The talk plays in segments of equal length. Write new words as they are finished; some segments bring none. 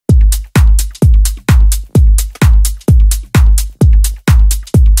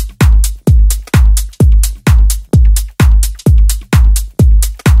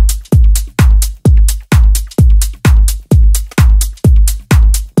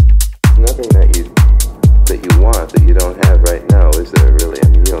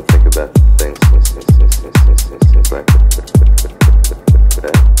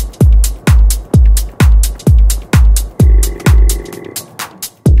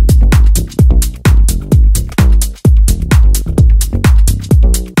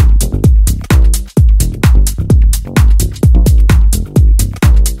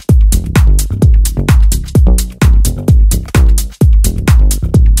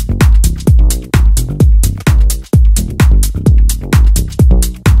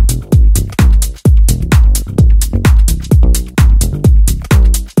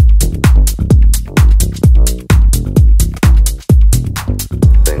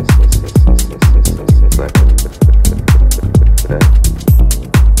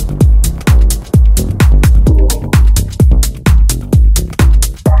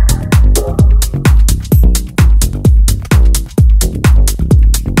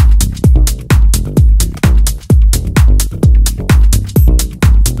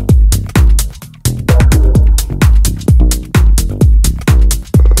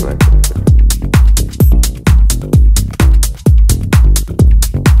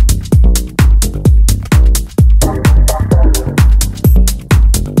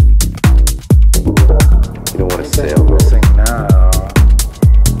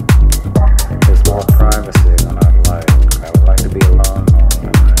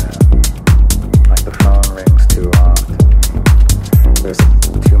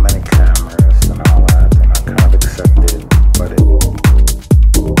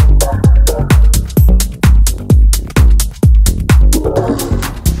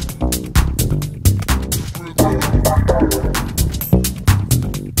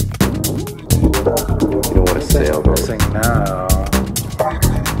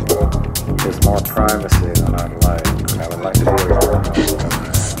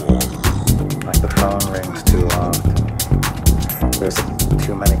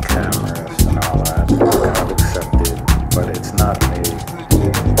cameras and all that. It's kind of accepted, but it's not me.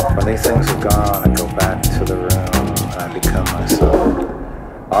 When these things are gone, I go back to the room and I become myself.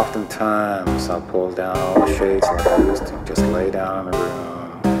 Oftentimes, I'll pull down all the shades like I used to, just lay down in the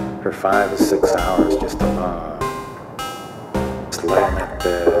room for 5 or 6 hours just alone. Just lay in that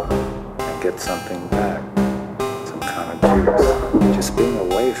bed and get something back, some kind of juice. Just being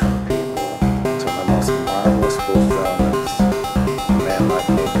away from people, some of the most marvelous fulfillments a man like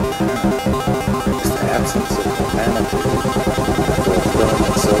me can have. Just the absence of humanity,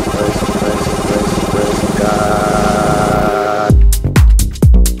 fulfillment so praise God.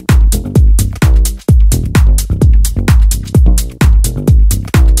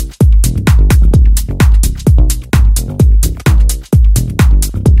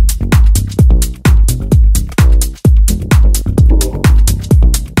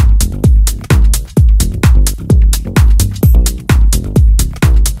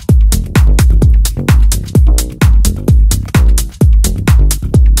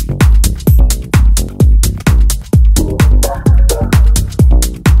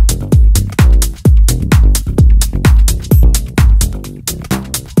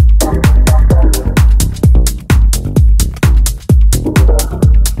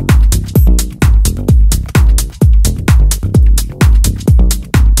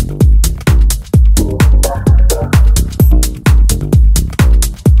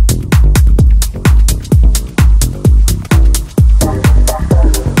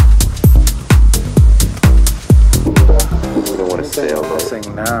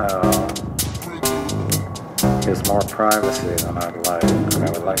 Now is more privacy than I'd like. I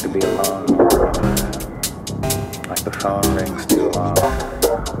would like to be alone more often. Like the phone rings too often.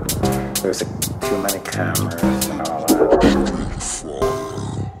 There's too many cameras and all that.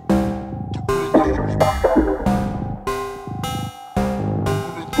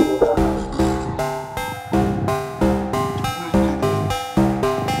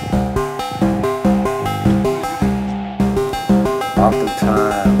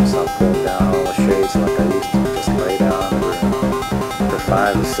 Oftentimes, I'll pull down all the shades like I used to, just lay down in the room for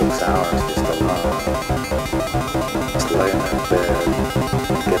 5 or 6 hours just alone.